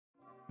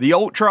The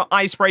Ultra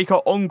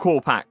Icebreaker Encore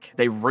Pack.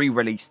 They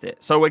re-released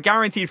it. So we're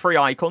guaranteed 3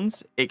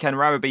 icons. It can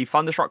rather be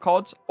Thunderstruck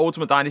cards,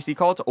 Ultimate Dynasty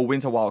cards, or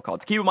Winter Wild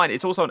cards. Keep in mind,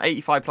 it's also an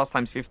 85 plus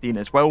times 15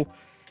 as well.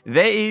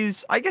 There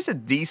is, I guess, a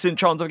decent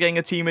chance of getting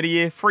a Team of the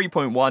Year.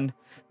 3.1.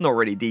 Not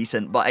really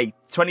decent, but a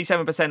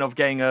 27% of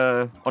getting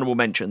a honorable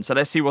mention. So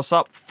let's see what's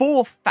up.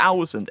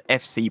 4,000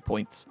 FC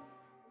points.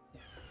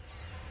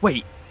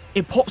 Wait,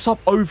 it pops up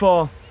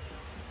over...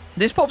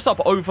 This pops up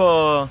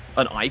over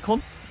an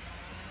icon?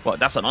 Well,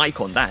 that's an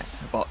icon, that.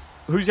 But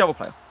who's the other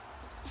player?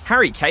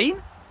 Harry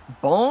Kane?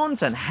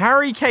 Barnes and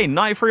Harry Kane,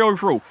 93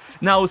 overall.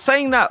 Now,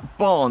 saying that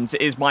Barnes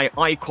is my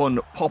icon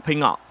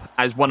popping up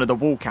as one of the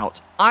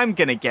walkouts, I'm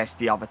going to guess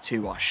the other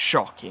two are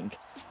shocking.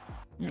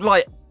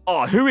 Like,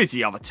 oh, who is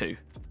the other two?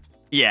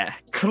 Yeah,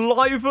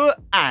 Cliver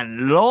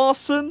and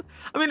Larson.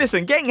 I mean,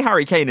 listen, getting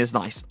Harry Kane is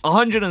nice.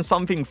 100 and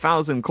something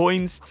thousand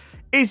coins.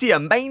 Is he a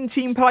main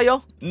team player?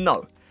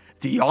 No.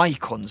 The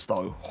icons,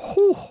 though.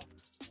 Whew.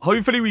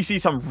 Hopefully, we see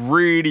some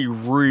really,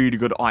 really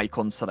good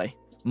icons today.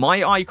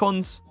 My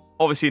icons,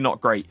 obviously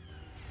not great.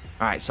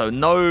 All right, so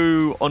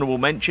no honorable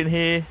mention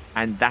here,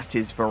 and that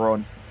is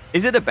Veron.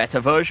 Is it a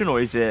better version,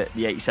 or is it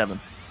the 87?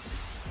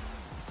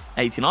 It's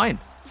 89.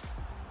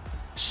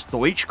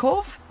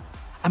 Stoichkov?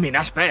 I mean,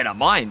 that's better than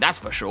mine, that's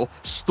for sure.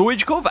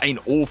 Stoichkov ain't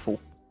awful.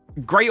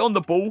 Great on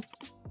the ball.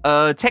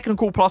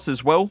 Technical plus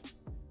as well.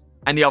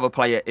 And the other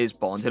player is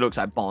Barnes. It looks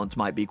like Barnes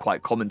might be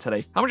quite common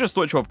today. How much does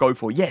Stoichkov go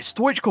for? Yeah,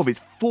 Stoichkov is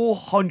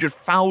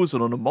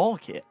 400,000 on the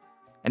market.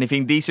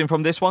 Anything decent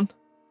from this one?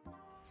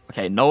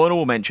 Okay, no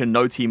honorable mention,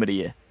 no Team of the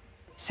Year.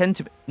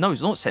 No,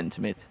 it's not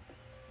Sentimid.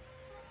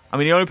 I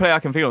mean, the only player I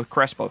can think of is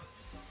Crespo.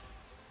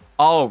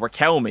 Oh,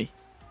 Raquelme.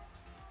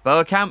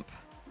 Burkamp.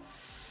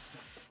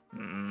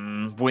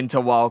 Winter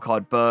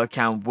Wildcard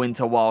Burkamp.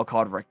 Winter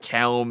Wildcard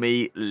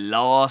Raquelme.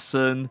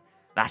 Larson.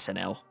 That's an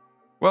L.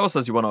 What else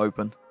does he want to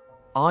open?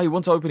 Oh, he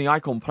wants to open the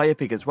icon player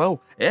pick as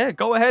well. Yeah,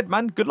 go ahead,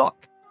 man. Good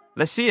luck.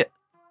 Let's see it.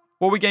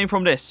 What are we getting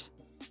from this?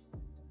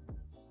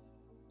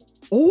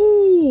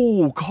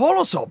 Oh,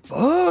 Carlos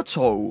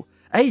Alberto.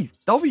 Hey,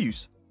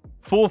 W's.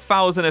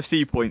 4,000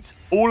 FC points.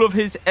 All of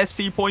his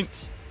FC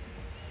points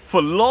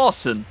for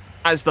Larson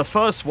as the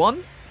first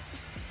one.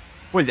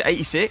 What is it,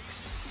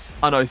 86?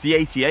 Oh, no, it's the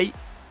 88.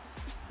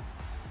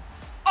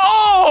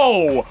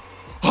 Oh!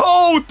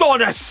 Hold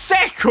on a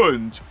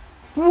second.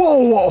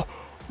 Whoa.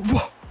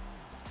 Whoa.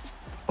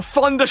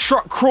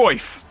 Thunderstruck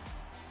Cruyff.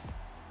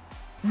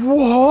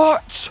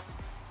 What?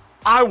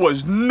 I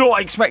was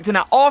not expecting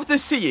that. After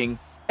seeing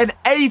an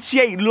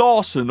 88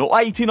 Larson or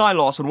 89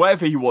 Larson,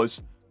 whatever he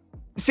was,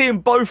 seeing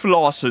both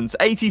Larsons,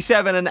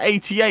 87 and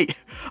 88,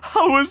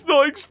 I was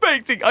not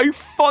expecting a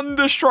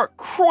Thunderstruck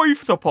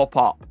Cruyff to pop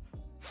up.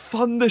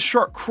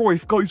 Thunderstruck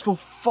Cruyff goes for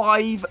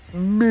 5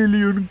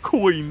 million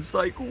coins.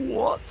 Like,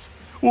 what?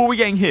 What are we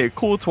getting here?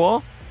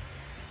 Courtois,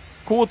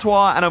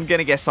 and I'm going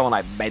to guess someone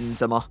like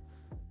Benzema.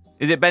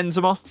 Is it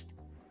Benzema?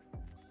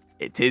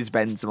 It is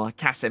Benzema.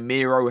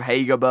 Casemiro,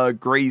 Hagerberg,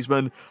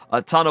 Griezmann.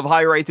 A ton of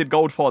high-rated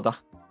gold fodder.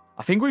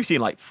 I think we've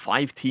seen like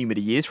 5 Team of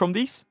the Years from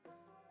these.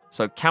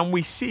 So can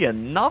we see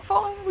another?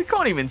 We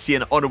can't even see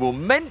an honorable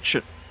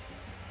mention.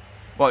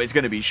 Well, it's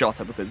going to be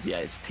Jota because, yeah,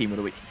 it's Team of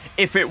the Week.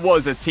 If it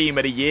was a Team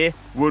of the Year,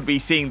 we'd be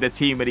seeing the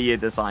Team of the Year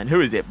design.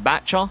 Who is it?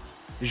 Batcha?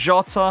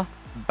 Jota?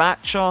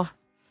 Batcha?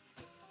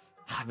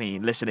 I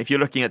mean, listen, if you're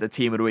looking at the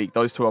Team of the Week,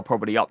 those two are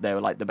probably up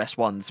there like the best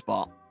ones,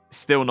 but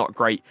still not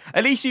great.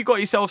 At least you got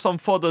yourself some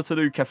fodder to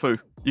do, Cafu.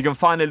 You can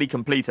finally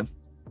complete him.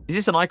 Is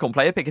this an icon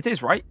player pick? It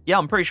is, right? Yeah,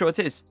 I'm pretty sure it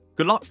is.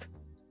 Good luck.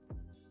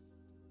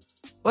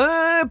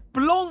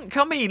 Blanc,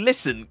 I mean,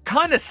 listen,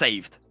 kind of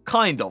saved.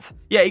 Kind of.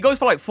 Yeah, he goes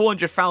for like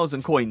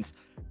 400,000 coins.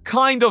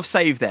 Kind of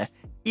saved there.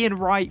 Ian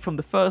Wright from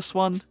the first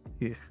one.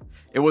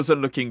 It wasn't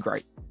looking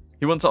great.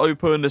 He wants to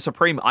open the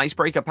Supreme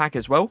Icebreaker pack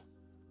as well.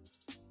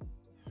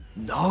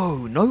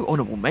 No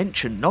honorable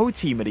mention. No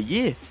Team of the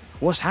Year.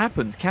 What's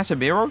happened?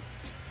 Casemiro?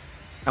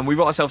 And we've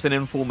got ourselves an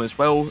inform as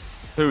well.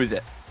 Who is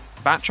it?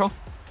 Batcher?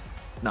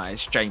 No,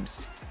 it's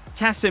James.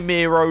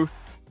 Casemiro,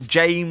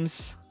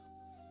 James.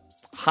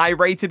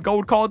 High-rated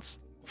gold cards.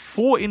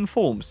 4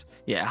 informs.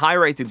 Yeah,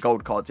 high-rated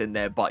gold cards in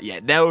there. But yeah,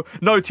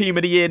 no Team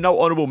of the Year. No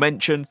honorable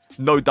mention.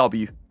 No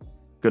W.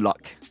 Good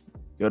luck.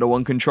 You're the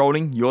one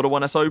controlling. You're the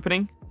one that's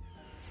opening.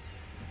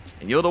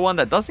 And you're the one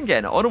that doesn't get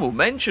an honorable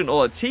mention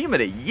or a Team of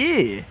the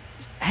Year.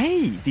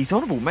 Hey, these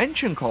honorable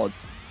mention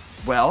cards.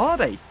 Where are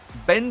they?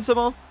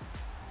 Benzema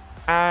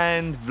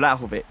and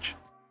Vlahovic.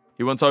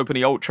 He wants to open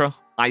the Ultra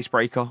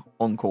Icebreaker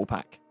Encore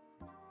pack.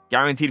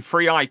 Guaranteed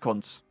 3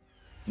 icons.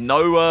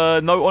 No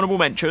honorable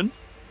mention.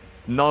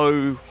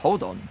 No...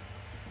 Hold on.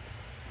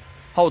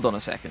 Hold on a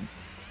second.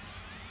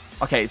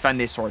 Okay, it's Van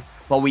Nistelrooy.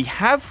 But we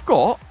have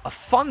got a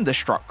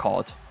Thunderstruck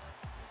card.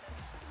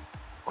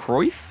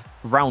 Cruyff?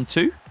 Round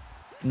 2?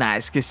 Nah,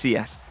 it's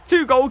Casillas.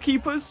 2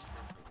 goalkeepers?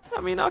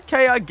 I mean,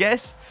 okay, I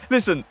guess.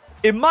 Listen,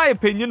 in my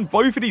opinion,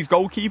 both of these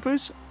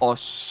goalkeepers are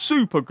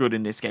super good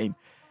in this game.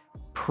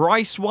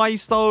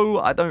 Price-wise, though,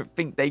 I don't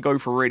think they go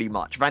for really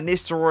much. Van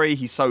Nistelrooy,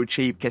 he's so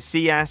cheap.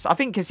 Casillas, I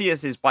think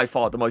Casillas is by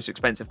far the most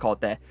expensive card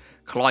there.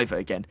 Cliver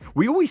again.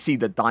 We always see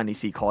the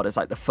Dynasty card as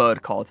like the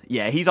third card.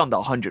 Yeah, he's under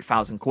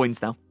 100,000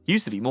 coins now.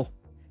 Used to be more.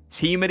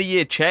 Team of the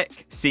Year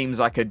check seems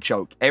like a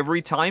joke.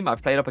 Every time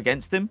I've played up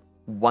against him,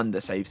 wonder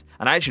saves.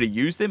 And I actually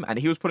used him, and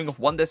he was putting off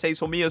wonder saves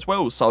for me as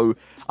well. So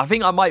I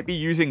think I might be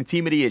using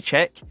Team of the Year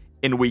check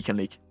in Weekend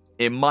League.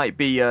 It might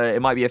be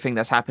a thing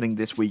that's happening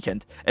this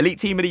weekend. Elite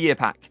Team of the Year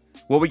pack.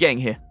 What are we getting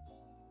here?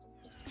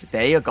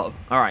 There you go.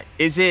 All right.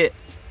 Is it?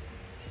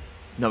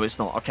 No, it's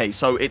not. Okay,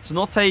 so it's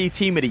not a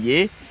Team of the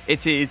Year.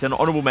 It is an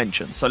honorable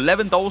mention. So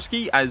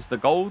Lewandowski as the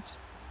gold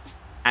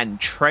and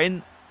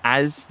Trent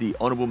as the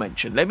honorable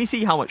mention. Let me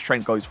see how much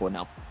Trent goes for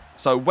now.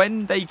 So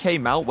when they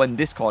came out, when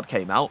this card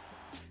came out,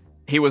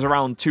 he was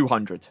around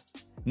 200.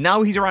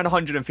 Now he's around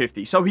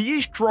 150. So he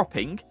is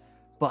dropping,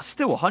 but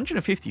still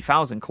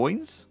 150,000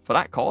 coins for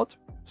that card.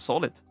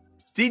 Solid.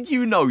 Did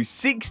you know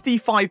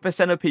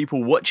 65% of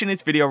people watching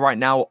this video right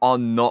now are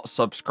not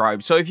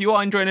subscribed? So if you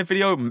are enjoying the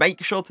video,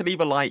 make sure to leave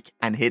a like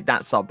and hit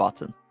that sub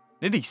button.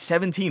 Nearly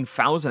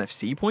 17,000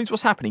 FC points.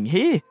 What's happening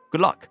here?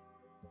 Good luck.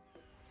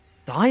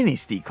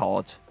 Dynasty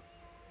card.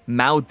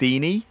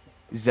 Maldini,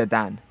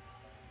 Zidane.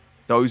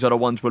 Those are the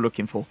ones we're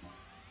looking for.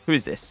 Who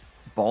is this?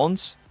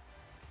 Bonds?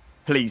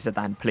 Please,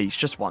 Zidane, please.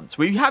 Just once.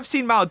 We have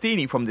seen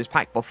Maldini from this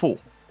pack before,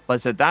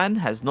 but Zidane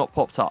has not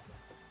popped up.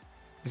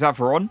 Is that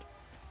Veron?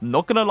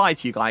 Not going to lie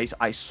to you guys.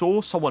 I saw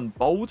someone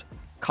bold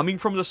coming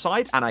from the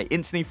side, and I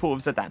instantly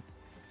thought of Zidane.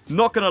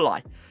 Not going to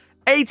lie.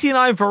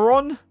 89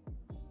 Veron.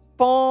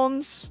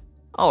 Bonds.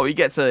 Oh, he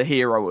gets a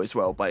hero as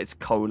well, but it's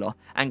Kohler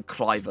and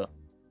Cliver.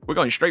 We're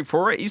going straight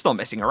for it. He's not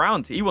messing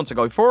around. He wants to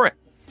go for it.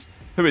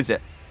 Who is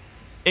it?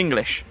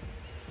 English.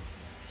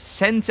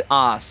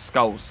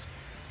 Skulls.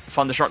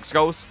 Thunderstruck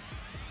Skulls.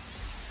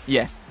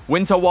 Yeah.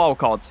 Winter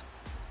Wildcard.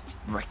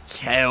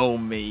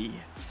 Raquelme.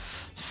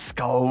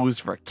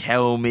 Skulls,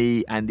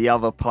 Raquelme, and the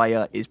other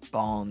player is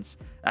Barnes.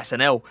 That's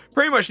an L.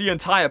 Pretty much the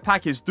entire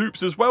pack is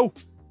dupes as well.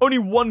 Only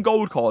one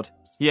gold card.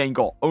 He ain't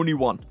got. Only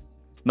one.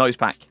 Nose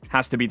pack.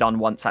 Has to be done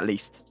once at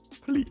least.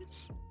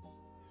 Please.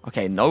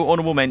 Okay, no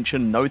honorable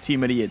mention, no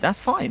Team of the Year. That's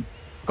fine.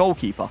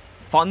 Goalkeeper.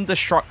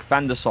 Thunderstruck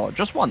Van der Sar.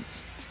 Just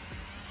once.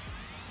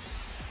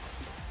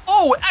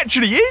 Oh, it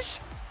actually is?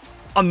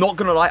 I'm not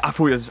going to lie. I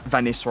thought it was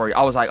Van Nistelrooy.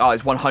 I was like, oh,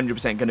 it's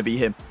 100% going to be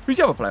him. Who's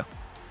the other player?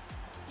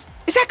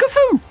 Is that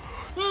Cafu?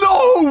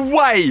 No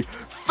way!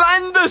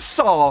 Van der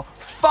Sar,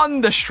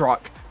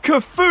 Thunderstruck,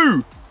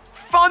 Cafu,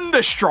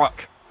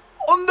 Thunderstruck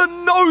on the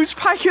nose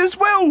pack as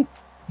well.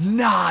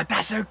 Nah,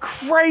 that's a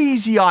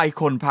crazy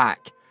icon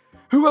pack.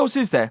 Who else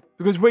is there?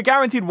 Because we're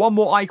guaranteed one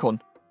more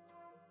icon.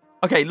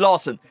 Okay,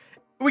 Larson.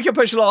 We can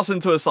push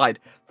Larson to a side.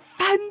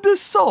 Van der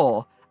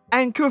Sar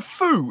and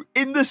Cafu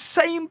in the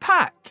same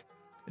pack.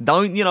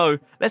 Don't, you know,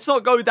 let's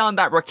not go down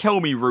that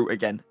Raquelme route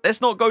again.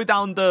 Let's not go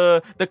down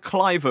the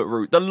Clivert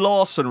route, the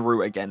Larson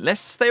route again.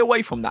 Let's stay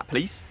away from that,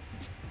 please.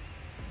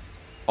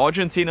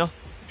 Argentina,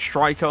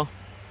 striker.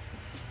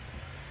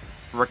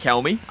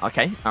 Raquelme.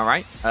 Okay, all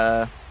right.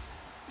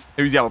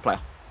 Who's the other player?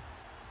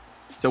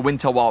 It's a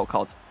winter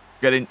wildcard.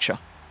 Garincha.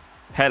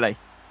 Pele.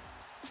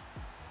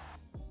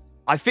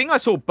 I think I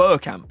saw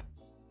Burkamp.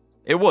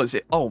 It was.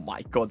 Oh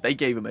my god, they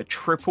gave him a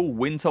triple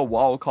winter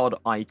wildcard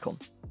icon.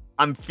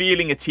 I'm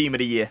feeling a Team of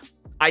the Year.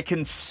 I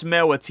can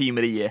smell a Team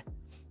of the Year.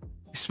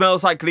 It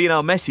smells like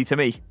Lionel Messi to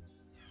me.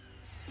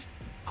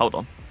 Hold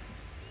on.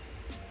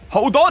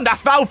 Hold on,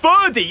 that's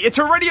Valverde. It's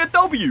already a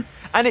W.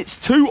 And it's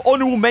two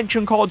honorable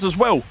mention cards as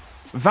well.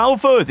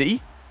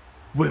 Valverde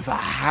with a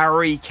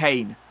Harry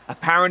Kane.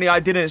 Apparently I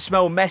didn't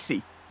smell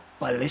Messi.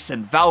 But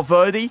listen,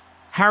 Valverde,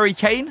 Harry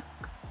Kane,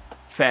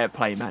 fair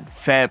play, man.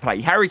 Fair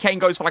play. Harry Kane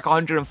goes for like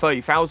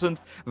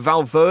 130,000.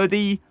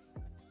 Valverde,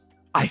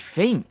 I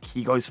think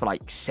he goes for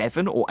like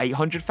 700,000 or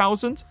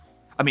 800,000.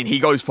 I mean, he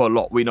goes for a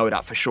lot. We know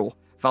that for sure.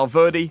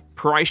 Valverde,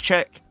 price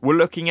check. We're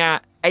looking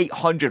at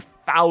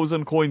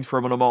 800,000 coins for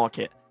him on the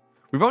market.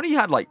 We've only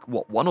had like,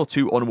 what, 1 or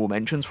 2 honorable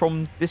mentions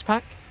from this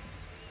pack?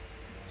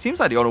 Seems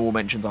like the honorable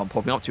mentions aren't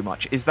popping up too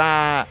much. Is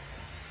that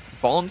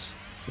Barnes?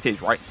 It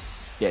is, right?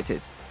 Yeah, it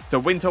is. It's a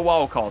winter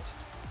wildcard.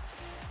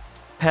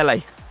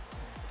 Pele.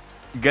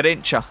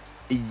 Garincha.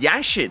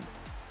 Yashin.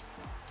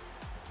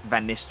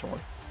 Van Nistelrooy.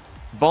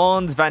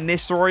 Barnes, Van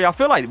Nistelrooy. I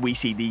feel like we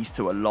see these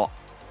two a lot.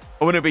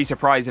 I wouldn't be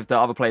surprised if the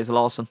other player is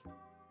Larson.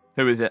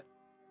 Who is it?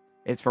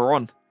 It's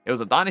Veron. It was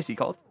a dynasty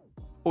card.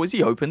 Oh, has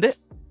he opened it?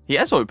 He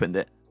has opened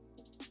it.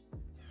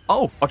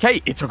 Oh,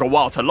 okay. It took a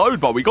while to load,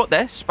 but we got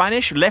there.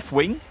 Spanish left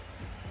wing.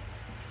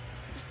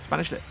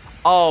 Spanish left.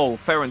 Oh,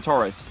 Ferran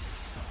Torres.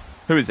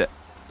 Who is it?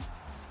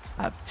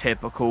 A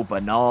typical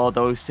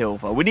Bernardo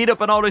Silva. We need a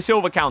Bernardo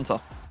Silva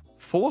counter.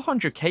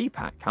 400k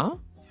pack, huh?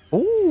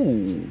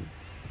 Ooh.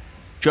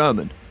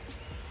 German.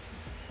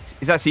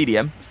 Is that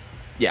CDM?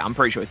 Yeah, I'm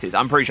pretty sure it is.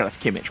 I'm pretty sure that's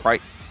Kimmich,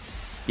 right?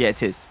 Yeah,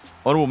 it is.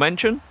 Honorable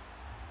mention?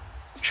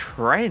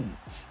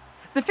 Trent.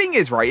 The thing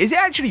is, right, is it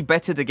actually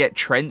better to get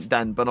Trent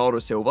than Bernardo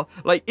Silva?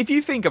 Like, if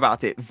you think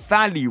about it,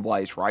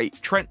 value-wise, right,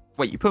 Trent...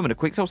 Wait, you put him in a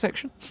quick sell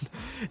section?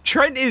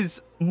 Trent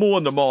is more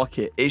on the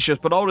market. It's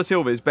just Bernardo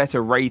Silva is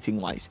better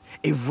rating-wise.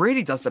 It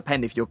really does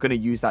depend if you're going to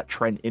use that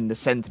Trent in the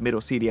centre middle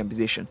CDM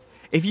position.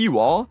 If you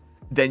are,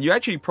 then you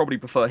actually probably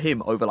prefer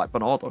him over, like,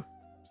 Bernardo.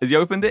 Has he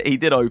opened it? He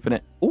did open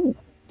it. Ooh.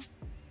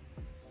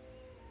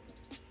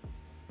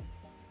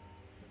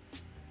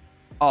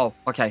 Oh,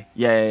 okay.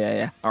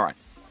 Yeah. All right.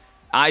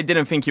 I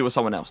didn't think he was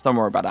someone else. Don't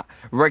worry about that.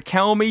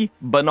 Riquelme,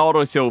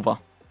 Bernardo Silva.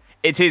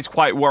 It is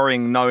quite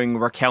worrying knowing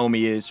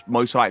Riquelme is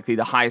most likely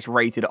the highest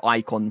rated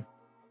icon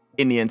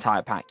in the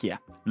entire pack. Yeah.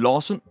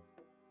 Lawson.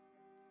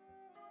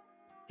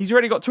 He's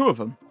already got 2 of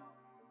them.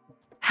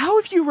 How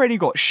have you already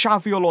got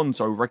Xavi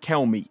Alonso,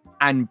 Riquelme,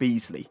 and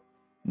Beasley?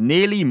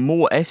 Nearly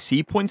more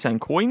FC points and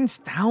coins?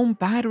 Down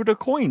bad with the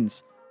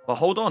coins. But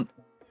hold on.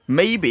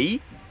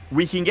 Maybe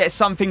we can get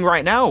something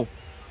right now.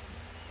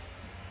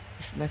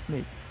 Left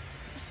mid.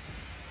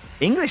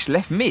 English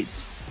left mid.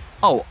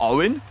 Oh,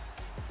 Owen.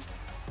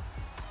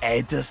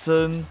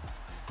 Edison.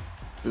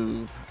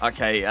 Ooh.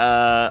 Okay.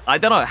 I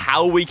don't know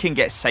how we can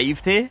get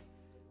saved here.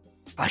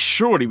 But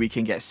surely we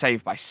can get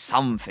saved by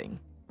something.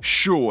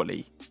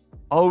 Surely.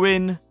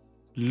 Owen.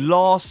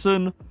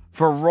 Larson.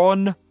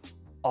 Veron.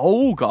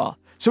 Olga.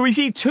 So we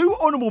see 2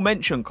 honorable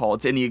mention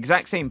cards in the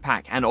exact same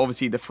pack. And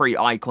obviously the 3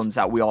 icons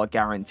that we are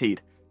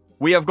guaranteed.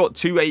 We have got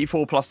 2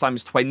 84 plus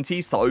times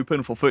 20s to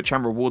open for Foot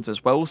Champ rewards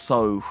as well.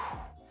 So,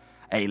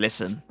 hey,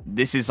 listen.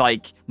 This is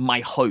like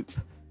my hope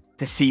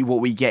to see what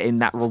we get in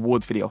that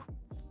rewards video. All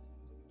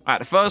right,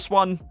 the first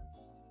one.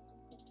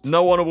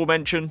 No honorable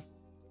mention.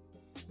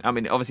 I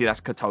mean, obviously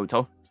that's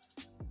Katoto.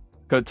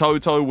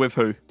 Katoto with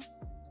who?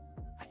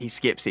 He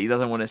skips it. He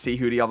doesn't want to see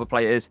who the other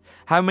player is.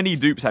 How many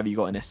dupes have you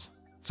got in this?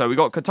 So we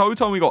got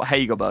Katoto and we got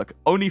Hagerberg.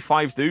 Only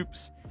 5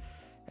 dupes.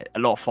 A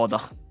lot of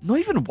fodder. Not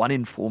even 1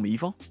 in form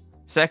either.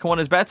 Second one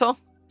is better.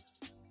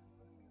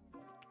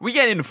 We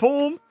get in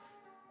form,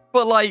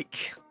 but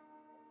like,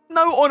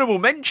 no honorable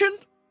mention.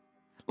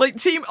 Like,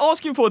 team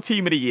asking for a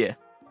team of the year.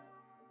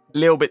 A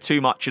little bit too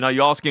much, you know.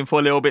 You're asking for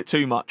a little bit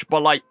too much.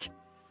 But like,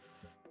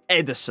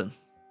 Edison.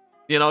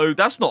 You know,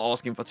 that's not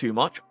asking for too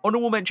much.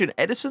 Honorable mention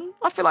Edison.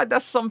 I feel like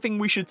that's something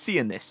we should see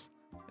in this.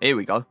 Here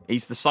we go.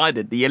 He's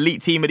decided. The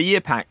Elite Team of the Year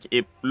pack.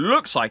 It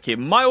looks like it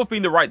might have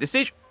been the right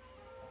decision.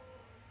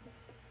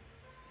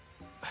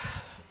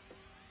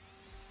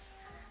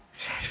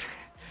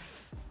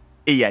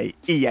 EA,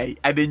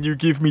 and then you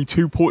give me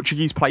 2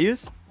 Portuguese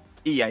players?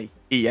 EA,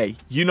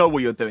 you know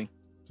what you're doing.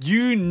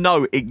 You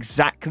know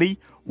exactly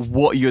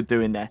what you're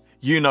doing there.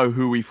 You know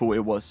who we thought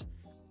it was.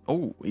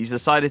 Oh, he's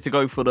decided to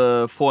go for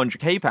the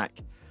 400k pack.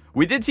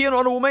 We did see an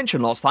honorable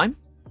mention last time.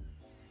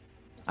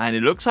 And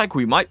it looks like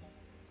we might...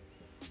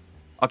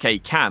 Okay,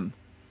 Cam.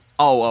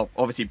 Oh, well,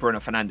 obviously Bruno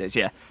Fernandes,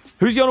 yeah.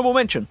 Who's the honorable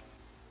mention?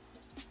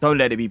 Don't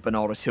let it be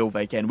Bernardo Silva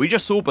again. We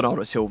just saw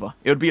Bernardo Silva.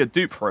 It would be a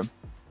dupe for him.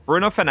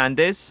 Bruno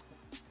Fernandes.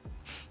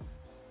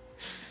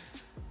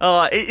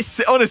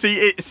 Honestly,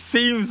 it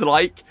seems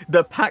like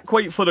the pack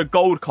weight for the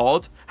gold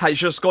card has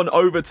just gone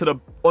over to the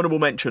honorable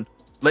mention.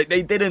 Like,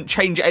 they didn't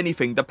change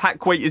anything. The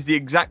pack weight is the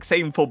exact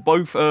same for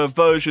both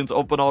versions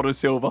of Bernardo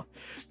Silva.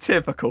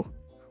 Typical.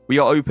 We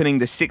are opening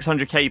the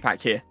 600k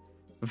pack here.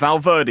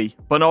 Valverde,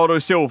 Bernardo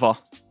Silva.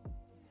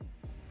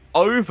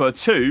 Over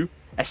to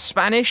a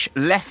Spanish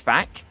left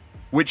back,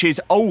 which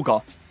is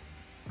Olga.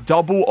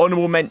 Double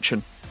honorable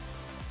mention.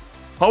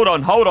 Hold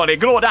on.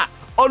 Ignore that.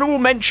 Honorable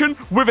mention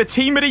with a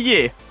team of the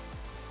year.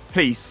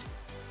 Please.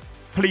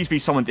 Please be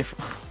someone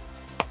different.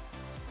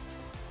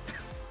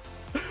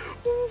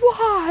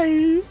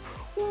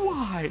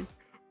 Why?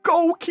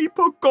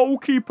 Goalkeeper.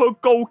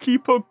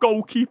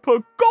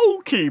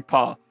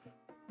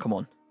 Come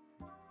on.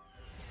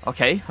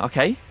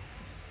 Okay.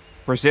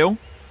 Brazil.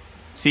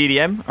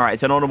 CDM. All right,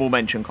 it's an honorable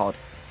mention card.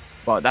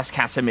 But that's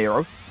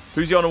Casemiro.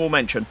 Who's the honorable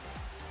mention?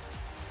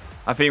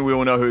 I think we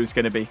all know who it's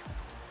going to be.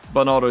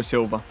 Bernardo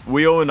Silva.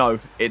 We all know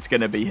it's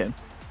going to be him.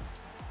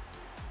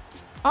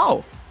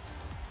 Oh.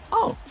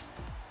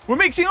 We're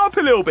mixing up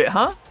a little bit,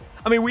 huh?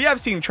 I mean, we have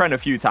seen Trent a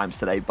few times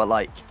today, but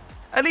like,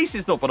 at least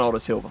it's not Bernardo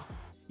Silva.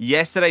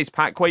 Yesterday's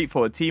pack weight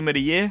for a team of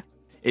the year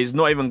is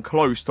not even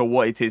close to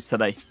what it is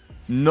today.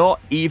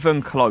 Not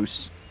even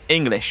close.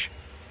 English.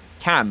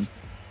 Cam.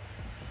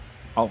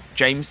 Oh,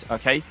 James.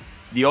 Okay.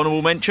 The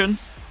honorable mention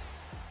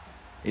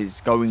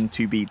is going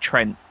to be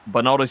Trent.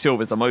 Bernardo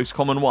Silva is the most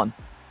common one.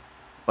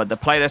 But the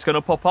player that's going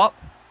to pop up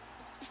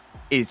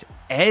is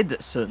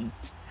Edison.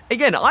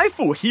 Again, I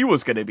thought he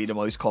was going to be the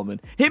most common.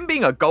 Him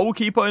being a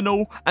goalkeeper and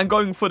all, and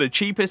going for the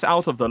cheapest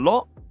out of the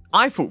lot,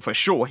 I thought for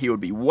sure he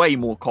would be way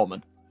more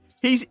common.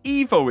 He's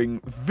evoing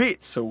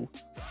Witsel,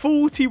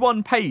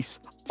 41 pace,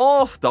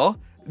 after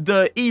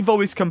the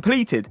evo is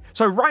completed.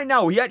 So right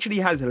now, he actually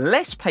has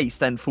less pace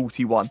than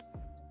 41.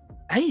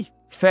 Hey,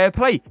 fair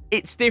play.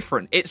 It's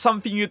different. It's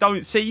something you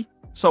don't see,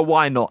 so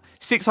why not?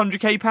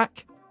 600k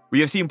pack.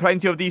 We have seen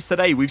plenty of these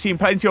today. We've seen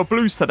plenty of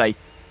blues today.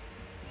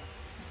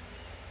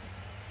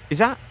 Is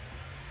that?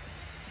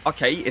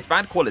 Okay, it's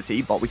bad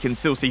quality, but we can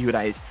still see who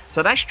that is.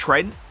 So that's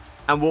Trent.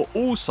 And we're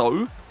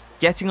also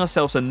getting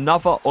ourselves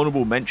another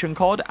honorable mention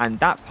card. And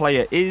that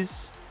player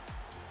is...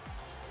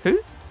 who?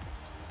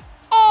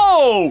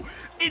 Oh!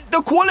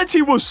 The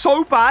quality was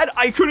so bad,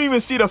 I couldn't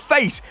even see the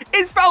face.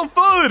 It's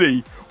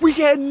Valverde. We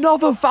get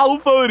another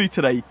Valverde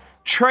today.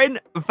 Trent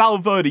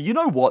Valverde. You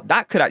know what?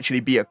 That could actually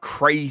be a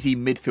crazy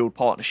midfield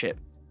partnership.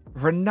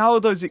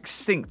 Ronaldo's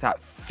extinct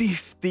at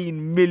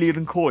 15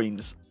 million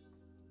coins.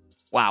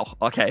 Wow.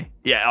 Okay.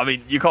 Yeah, I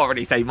mean, you can't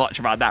really say much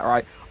about that,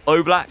 right?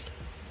 Oblak.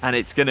 And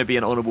it's going to be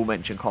an honorable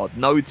mention card.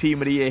 No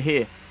team of the year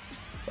here.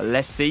 But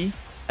let's see.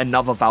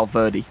 Another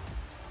Valverde.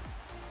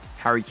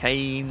 Harry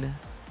Kane.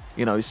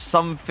 You know,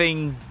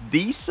 something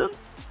decent.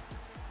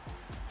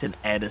 It's an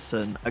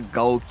Edison. A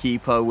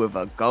goalkeeper with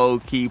a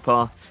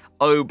goalkeeper.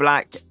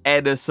 Oblak,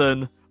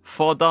 Edison,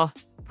 fodder.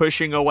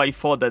 Pushing away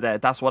fodder there.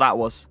 That's what that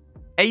was.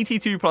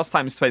 82 plus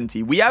times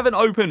 20. We haven't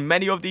opened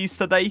many of these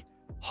today.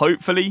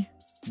 Hopefully,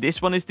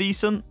 this one is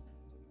decent.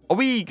 Are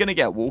we going to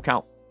get a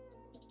walkout?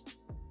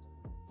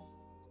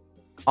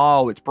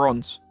 Oh, it's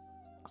bronze.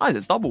 Oh, it's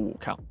a double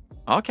walkout.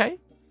 Okay.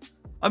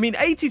 I mean,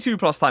 82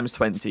 plus times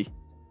 20.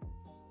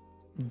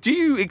 Do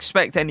you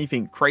expect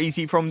anything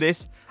crazy from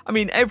this? I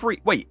mean,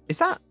 wait, is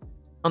that...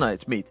 oh, no,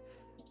 it's mid.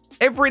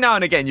 Every now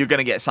and again, you're going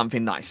to get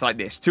something nice like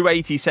this.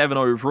 287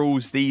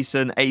 overalls,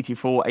 decent.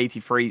 84,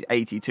 83,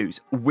 82s.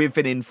 With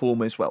an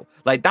inform as well.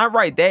 Like, that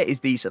right there is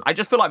decent. I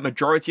just feel like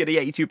majority of the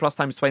 82 plus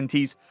times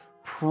 20s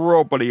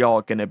probably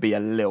are going to be a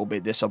little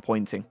bit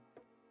disappointing.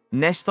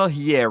 Nesta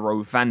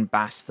Hierro Van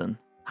Basten.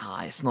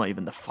 Ah, it's not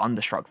even the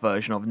Thunderstruck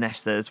version of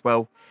Nesta as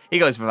well. He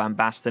goes for Van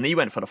Basten. He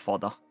went for the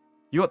fodder.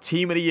 You got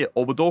Team of the Year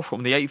Oberdorf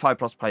from the 85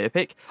 plus player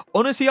pick.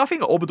 Honestly, I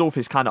think Oberdorf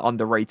is kind of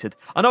underrated.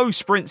 I know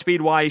sprint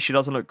speed wise, she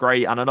doesn't look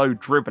great. And I know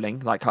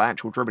dribbling, like her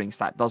actual dribbling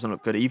stat, doesn't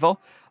look good either.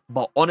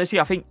 But honestly,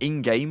 I think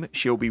in game,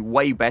 she'll be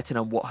way better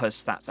than what her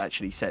stats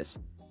actually says.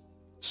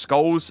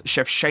 Scholes,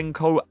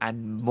 Shevchenko,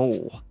 and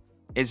Mohr.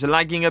 It's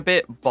lagging a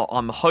bit, but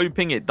I'm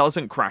hoping it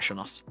doesn't crash on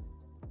us.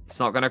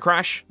 It's not going to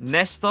crash.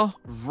 Nesta,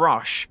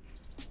 Rush,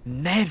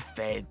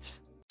 Nedved.